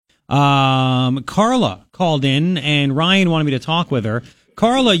Carla called in, and Ryan wanted me to talk with her.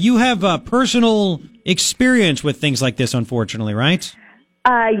 Carla, you have personal experience with things like this, unfortunately, right?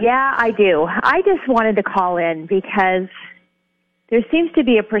 Yeah, I do. I just wanted to call in because there seems to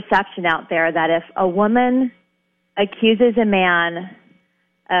be a perception out there that if a woman accuses a man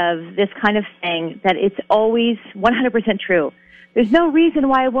of this kind of thing, that it's always 100% true. There's no reason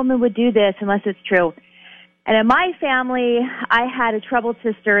why a woman would do this unless it's true. And in my family, I had a troubled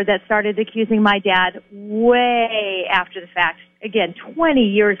sister that started accusing my dad way after the fact, again, 20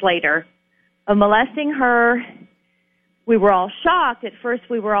 years later, of molesting her. We were all shocked. At first,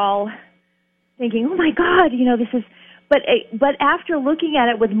 we were all thinking, oh, my God, this is... But after looking at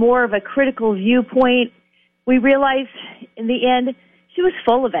it with more of a critical viewpoint, we realized in the end she was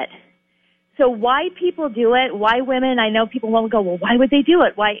full of it. So why people do it, why women, I know people will go, well, why would they do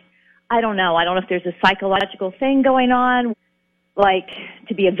it? Why? I don't know. I don't know if there's a psychological thing going on, like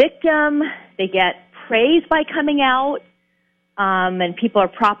to be a victim. They get praised by coming out, and people are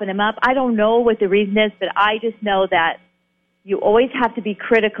propping them up. I don't know what the reason is, but I just know that you always have to be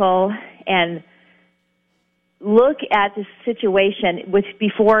critical and look at the situation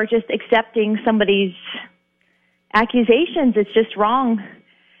before just accepting somebody's accusations. It's just wrong.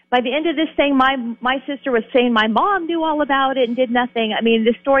 By the end of this thing, my sister was saying my mom knew all about it and did nothing. I mean,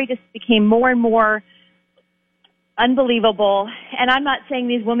 the story just became more and more unbelievable. And I'm not saying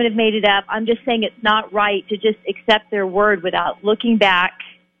these women have made it up. I'm just saying it's not right to just accept their word without looking back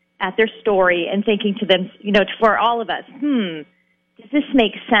at their story and thinking to them, for all of us, does this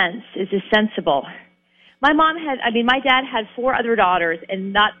make sense? Is this sensible? My dad had 4 other daughters,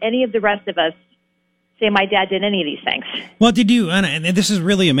 and not any of the rest of us say my dad did any of these things. Well, did you, and this is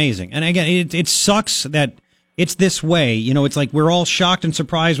really amazing. And again, it sucks that it's this way. It's like we're all shocked and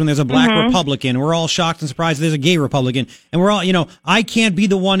surprised when there's a black Republican. We're all shocked and surprised there's a gay Republican. And we're all, I can't be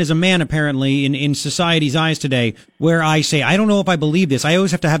the one as a man, apparently, in society's eyes today, where I say, I don't know if I believe this. I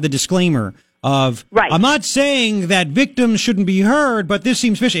always have to have the disclaimer of, right. I'm not saying that victims shouldn't be heard, but this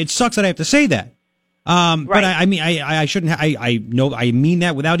seems fishy. It sucks that I have to say that. Right. But I shouldn't. I know I mean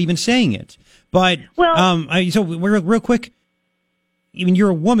that without even saying it. But so real quick. Even you're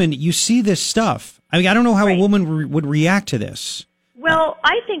a woman. You see this stuff. I don't know how a woman would react to this. Well,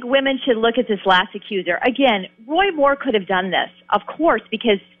 I think women should look at this last accuser again. Roy Moore could have done this, of course,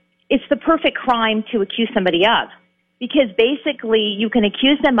 because it's the perfect crime to accuse somebody of. Because basically, you can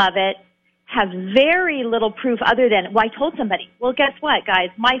accuse them of it, have very little proof other than, well, I told somebody. Well, guess what, guys?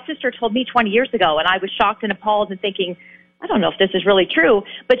 My sister told me 20 years ago, and I was shocked and appalled and thinking, I don't know if this is really true.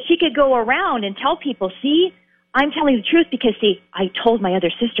 But she could go around and tell people, see, I'm telling the truth because, see, I told my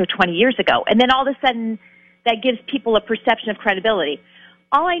other sister 20 years ago. And then all of a sudden, that gives people a perception of credibility.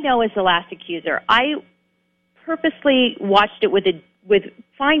 All I know is the last accuser. I purposely watched it with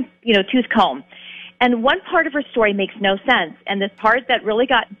fine, tooth comb. And one part of her story makes no sense. And the part that really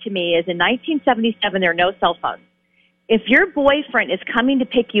got to me is in 1977, there are no cell phones. If your boyfriend is coming to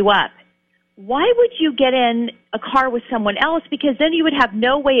pick you up, why would you get in a car with someone else? Because then you would have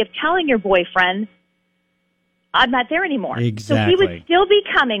no way of telling your boyfriend, I'm not there anymore. Exactly. So he would still be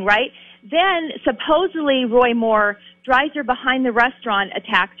coming, right? Then supposedly Roy Moore drives her behind the restaurant,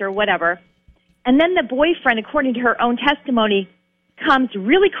 attacks her, whatever. And then the boyfriend, according to her own testimony, comes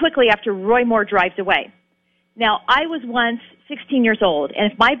really quickly after Roy Moore drives away. Now, I was once 16 years old,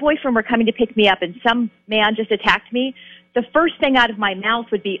 and if my boyfriend were coming to pick me up and some man just attacked me, the first thing out of my mouth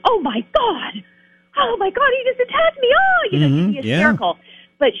would be, oh, my God, he just attacked me. Oh, he'd be hysterical. Yeah.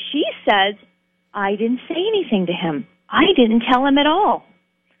 But she says, I didn't say anything to him. I didn't tell him at all.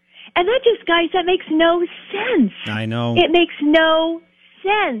 And that just, guys, that makes no sense. I know. It makes no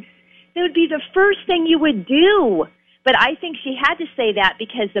sense. That would be the first thing you would do. But I think she had to say that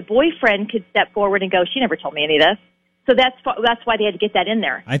because the boyfriend could step forward and go, she never told me any of this. So that's why they had to get that in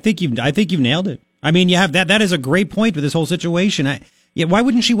there. I think you've nailed it. I mean, you have that. That is a great point with this whole situation. Why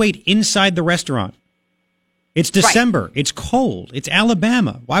wouldn't she wait inside the restaurant? It's December. Right. It's cold. It's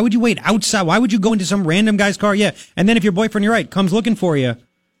Alabama. Why would you wait outside? Why would you go into some random guy's car? Yeah. And then if your boyfriend, you're right, comes looking for you,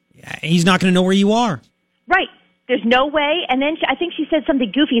 he's not going to know where you are. Right. There's no way. And then I think she said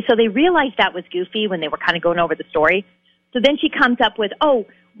something goofy, so they realized that was goofy when they were kind of going over the story. So then she comes up with,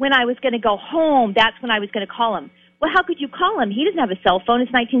 when I was going to go home, that's when I was going to call him. Well, how could you call him? He doesn't have a cell phone.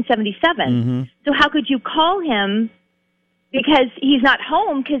 It's 1977. Mm-hmm. So how could you call him? Because he's not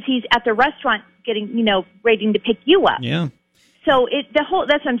home because he's at the restaurant getting, waiting to pick you up. Yeah. So that's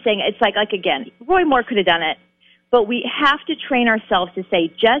what I'm saying. It's like again, Roy Moore could have done it. But we have to train ourselves to say,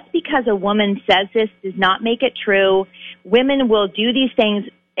 just because a woman says this does not make it true. Women will do these things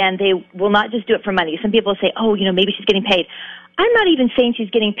and they will not just do it for money. Some people say, oh, maybe she's getting paid. I'm not even saying she's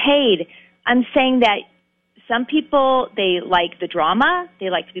getting paid. I'm saying that some people, they like the drama. They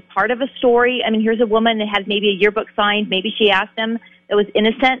like to be part of a story. I mean, here's a woman that had maybe a yearbook signed. Maybe she asked them that was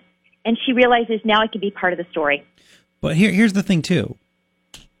innocent, and she realizes now I can be part of the story. But here's the thing, too.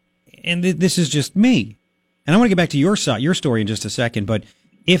 And this is just me. And I want to get back to your story in just a second. But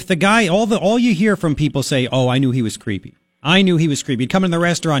if the guy, all you hear from people say, oh, I knew he was creepy. I knew he was creepy. He'd come in the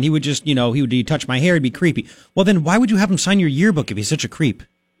restaurant. He would just, he'd touch my hair. He'd be creepy. Well, then why would you have him sign your yearbook if he's such a creep?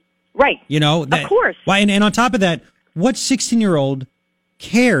 Right. Of course. Why? And on top of that, what 16-year-old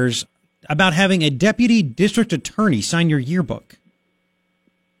cares about having a deputy district attorney sign your yearbook?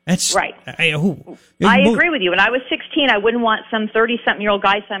 That's right. I agree with you. When I was 16, I wouldn't want some 30-something-year-old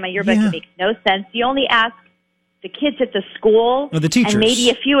guy sign my yearbook. Yeah. It makes no sense. You only ask the kids at the school, or the teachers, and maybe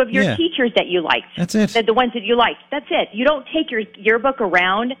a few of your teachers that you liked. That's it. The ones that you liked. That's it. You don't take your yearbook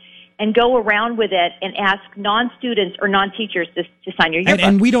around and go around with it and ask non-students or non-teachers to sign your yearbook.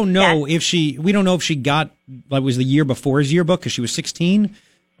 And we don't know if she got, like, was the year before his yearbook because she was 16.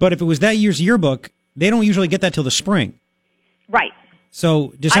 But if it was that year's yearbook, they don't usually get that till the spring. Right.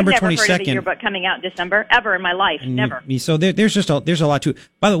 So December 22nd. I've never heard of a yearbook coming out in December ever in my life. Never. So there's a lot to it.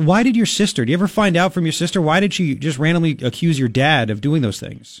 By the way, why did your sister? Do you ever find out from your sister why did she just randomly accuse your dad of doing those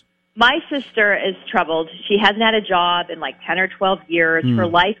things? My sister is troubled. She hasn't had a job in like 10 or 12 years. Her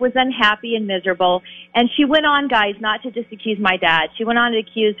life was unhappy and miserable. And she went on, guys, not to just accuse my dad. She went on to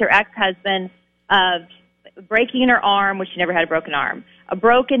accuse her ex-husband of breaking her arm, which she never had a broken arm, a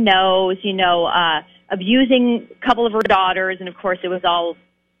broken nose, abusing a couple of her daughters, and of course it was all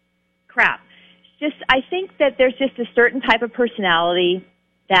crap. I think that there's just a certain type of personality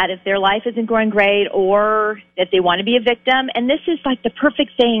that if their life isn't going great or that they want to be a victim, and this is like the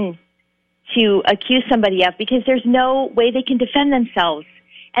perfect thing to accuse somebody of because there's no way they can defend themselves,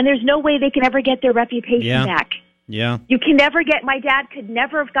 and there's no way they can ever get their reputation back. Yeah. You can never my dad could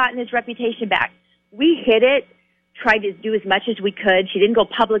never have gotten his reputation back. We hid it, tried to do as much as we could. She didn't go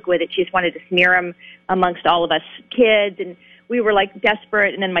public with it. She just wanted to smear him amongst all of us kids, and we were like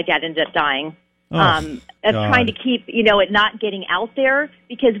desperate, and then my dad ended up dying. Of trying to keep, it not getting out there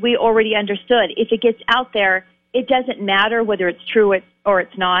because we already understood if it gets out there, it doesn't matter whether it's true or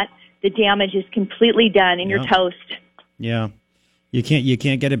it's not. The damage is completely done, and you're toast. Yeah. You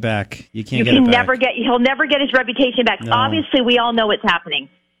can't get it back. He'll never get his reputation back. No. Obviously, we all know what's happening.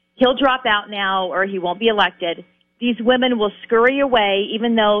 He'll drop out now or he won't be elected. These women will scurry away,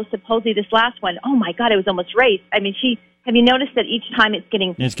 even though supposedly this last one, oh my God, it was almost rape. I mean, have you noticed that each time it's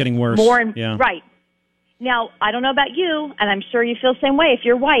getting worse? More and right. Now, I don't know about you, and I'm sure you feel the same way. If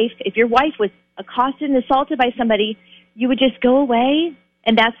your wife was accosted and assaulted by somebody, you would just go away,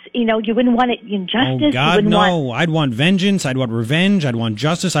 and that's, you wouldn't want it injustice. Oh God, no! I'd want vengeance. I'd want revenge. I'd want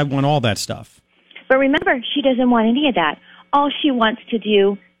justice. I'd want all that stuff. But remember, she doesn't want any of that. All she wants to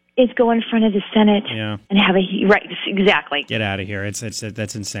do is go in front of the Senate and have exactly. Get out of here!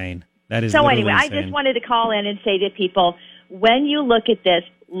 That's insane. That is so. Anyway, insane. I just wanted to call in and say to people, when you look at this,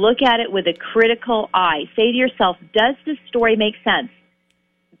 look at it with a critical eye. Say to yourself, does this story make sense?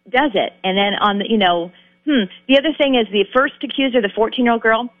 Does it? And then on the other thing is the first accuser, the 14-year-old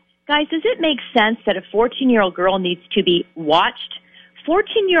girl. Guys, does it make sense that a 14-year-old girl needs to be watched?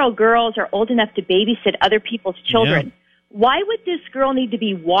 14-year-old girls are old enough to babysit other people's children. Yeah. Why would this girl need to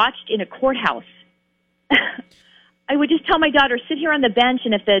be watched in a courthouse? I would just tell my daughter, sit here on the bench,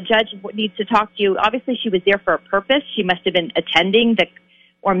 and if the judge needs to talk to you, obviously she was there for a purpose. She must have been attending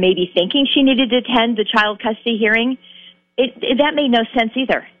or maybe thinking she needed to attend the child custody hearing. That made no sense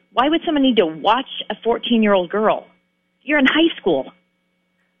either. Why would someone need to watch a 14-year-old girl? You're in high school.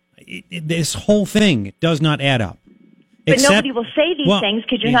 This whole thing does not add up. But nobody will say these things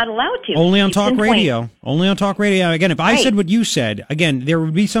because you're not allowed to. Only on talk radio. Only on talk radio. Again, if I said what you said, again, there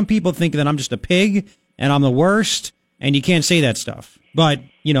would be some people thinking that I'm just a pig and I'm the worst, and you can't say that stuff. But,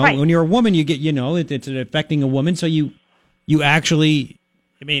 when you're a woman, you get, it's affecting a woman, so you actually...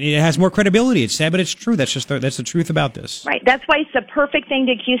 I mean, it has more credibility. It's sad, but it's true. That's the truth about this. Right. That's why it's the perfect thing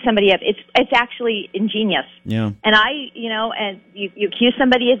to accuse somebody of. It's actually ingenious. Yeah. And and you accuse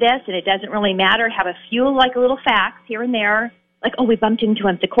somebody of this, and it doesn't really matter. Have a few little facts here and there, like, oh, we bumped into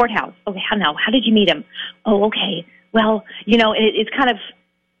him at the courthouse. Okay, how did you meet him? Oh, okay. Well, it's kind of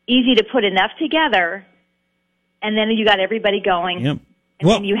easy to put enough together, and then you got everybody going. Yep. And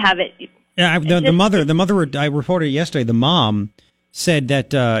then you have it. Yeah. The mother. I reported yesterday. The mom said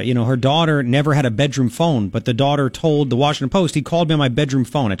that, her daughter never had a bedroom phone, but the daughter told the Washington Post, he called me on my bedroom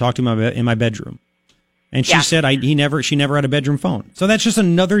phone. I talked to him in my bedroom. And she said she never had a bedroom phone. So that's just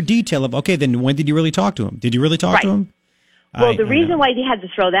another detail of, okay, then when did you really talk to him? Did you really talk to him? Well, the reason why he had to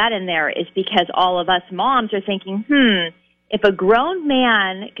throw that in there is because all of us moms are thinking, if a grown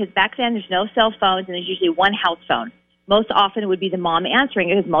man, because back then there's no cell phones and there's usually one house phone. Most often it would be the mom answering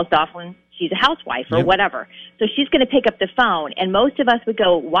it because most often she's a housewife or whatever. So she's going to pick up the phone, and most of us would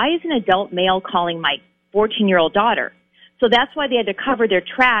go, why is an adult male calling my 14-year-old daughter? So that's why they had to cover their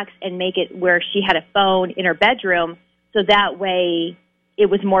tracks and make it where she had a phone in her bedroom, so that way it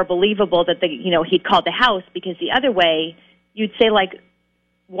was more believable that he'd called the house, because the other way you'd say, like,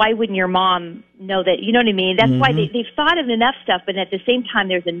 why wouldn't your mom know that? You know what I mean? That's why they've thought of enough stuff, but at the same time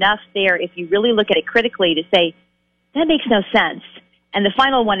there's enough there if you really look at it critically to say, that makes no sense. And the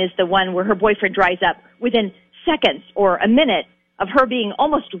final one is the one where her boyfriend dries up within seconds or a minute of her being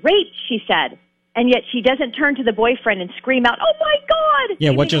almost raped, she said. And yet she doesn't turn to the boyfriend and scream out, "Oh my God!"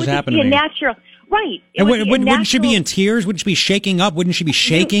 Yeah, what just happened to me? Natural, right? And wouldn't she be in tears? Wouldn't she be shaking up? Wouldn't she be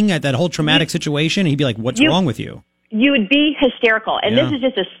shaking at that whole traumatic situation? And he'd be like, "What's wrong with you?" You would be hysterical. And this is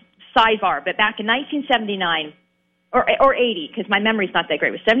just a sidebar, but back in 1979 or 80, because my memory's not that great,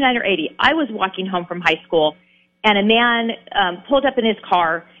 it was 79 or 80. I was walking home from high school, and a man pulled up in his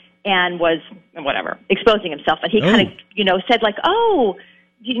car and was exposing himself, and he kind of said like, "Oh."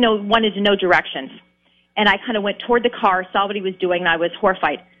 Wanted to know directions. And I kind of went toward the car, saw what he was doing, and I was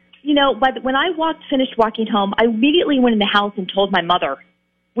horrified. But when I finished walking home, I immediately went in the house and told my mother,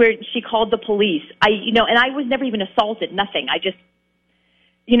 where she called the police. And I was never even assaulted, nothing. I just,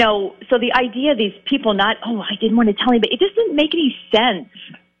 so the idea of these people I didn't want to tell him, but it just didn't make any sense.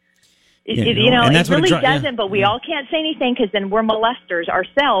 It really doesn't, but we all can't say anything because then we're molesters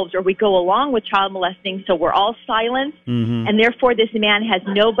ourselves, or we go along with child molesting, so we're all silent, and therefore this man has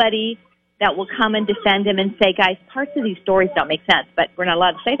nobody that will come and defend him and say, guys, parts of these stories don't make sense, but we're not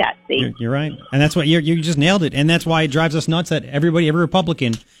allowed to say that, see? You're right, and that's what you just nailed it, and that's why it drives us nuts that every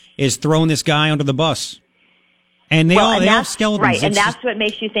Republican is throwing this guy under the bus. And they all have skeletons. Right, and that's what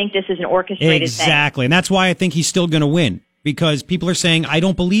makes you think this is an orchestrated thing. Exactly, and that's why I think he's still going to win. Because people are saying, I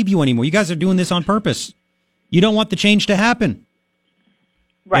don't believe you anymore. You guys are doing this on purpose. You don't want the change to happen.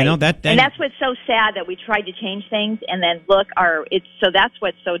 Right. And that's what's so sad, that we tried to change things, and then that's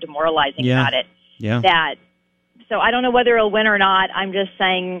what's so demoralizing about it. Yeah. So I don't know whether it'll win or not. I'm just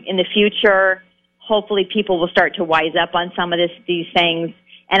saying in the future, hopefully people will start to wise up on some of these things.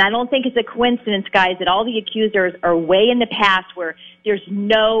 And I don't think it's a coincidence, guys, that all the accusers are way in the past where there's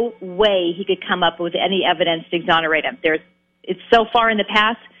no way he could come up with any evidence to exonerate him. It's so far in the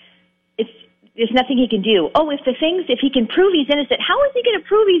past, there's nothing he can do. Oh, if he can prove he's innocent, how is he going to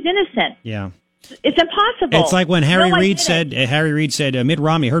prove he's innocent? Yeah. It's impossible. It's like when Harry Reid said Mitt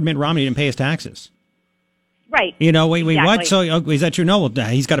Romney didn't pay his taxes. Right. Wait, exactly. What? So is that true? No,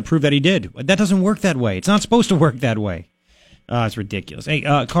 he's got to prove that he did. That doesn't work that way. It's not supposed to work that way. It's ridiculous. Hey,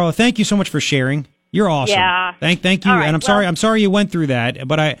 Carla, thank you so much for sharing. You're awesome. Yeah. Thank you. Right, and I'm sorry you went through that,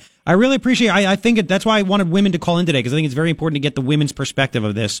 but I really appreciate it. I think that's why I wanted women to call in today, because I think it's very important to get the women's perspective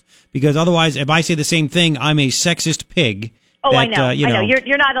of this, because otherwise, if I say the same thing, I'm a sexist pig. Oh, I know. I know.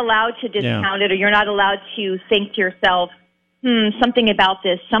 You're not allowed to discount it, or you're not allowed to think to yourself, something about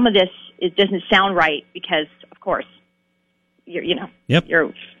this, some of this, it doesn't sound right, because, of course, Yep.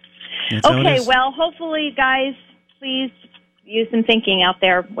 You're... Okay, well, hopefully, guys, please use some thinking out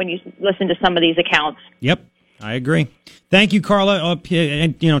there when you listen to some of these accounts. Yep, I agree. Thank you, Carla.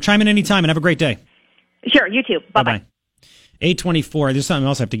 And chime in anytime and have a great day. Sure, you too. Bye-bye. 8:24. There's something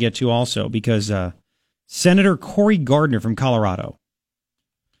else I have to get to also, because Senator Cory Gardner from Colorado,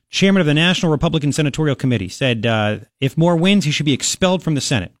 chairman of the National Republican Senatorial Committee, said if Moore wins, he should be expelled from the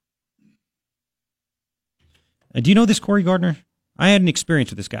Senate. Do you know this Cory Gardner? I had an experience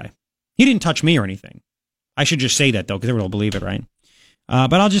with this guy. He didn't touch me or anything. I should just say that, though, because everyone will believe it, right?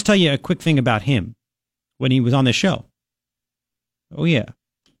 But I'll just tell you a quick thing about him when he was on this show. Oh, yeah.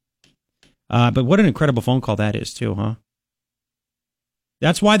 But what an incredible phone call that is, too, huh?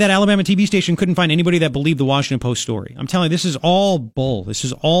 That's why that Alabama TV station couldn't find anybody that believed the Washington Post story. I'm telling you, this is all bull. This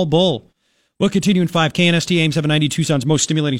is all bull. We'll continue in 5. KNST AM790, Tucson's most stimulating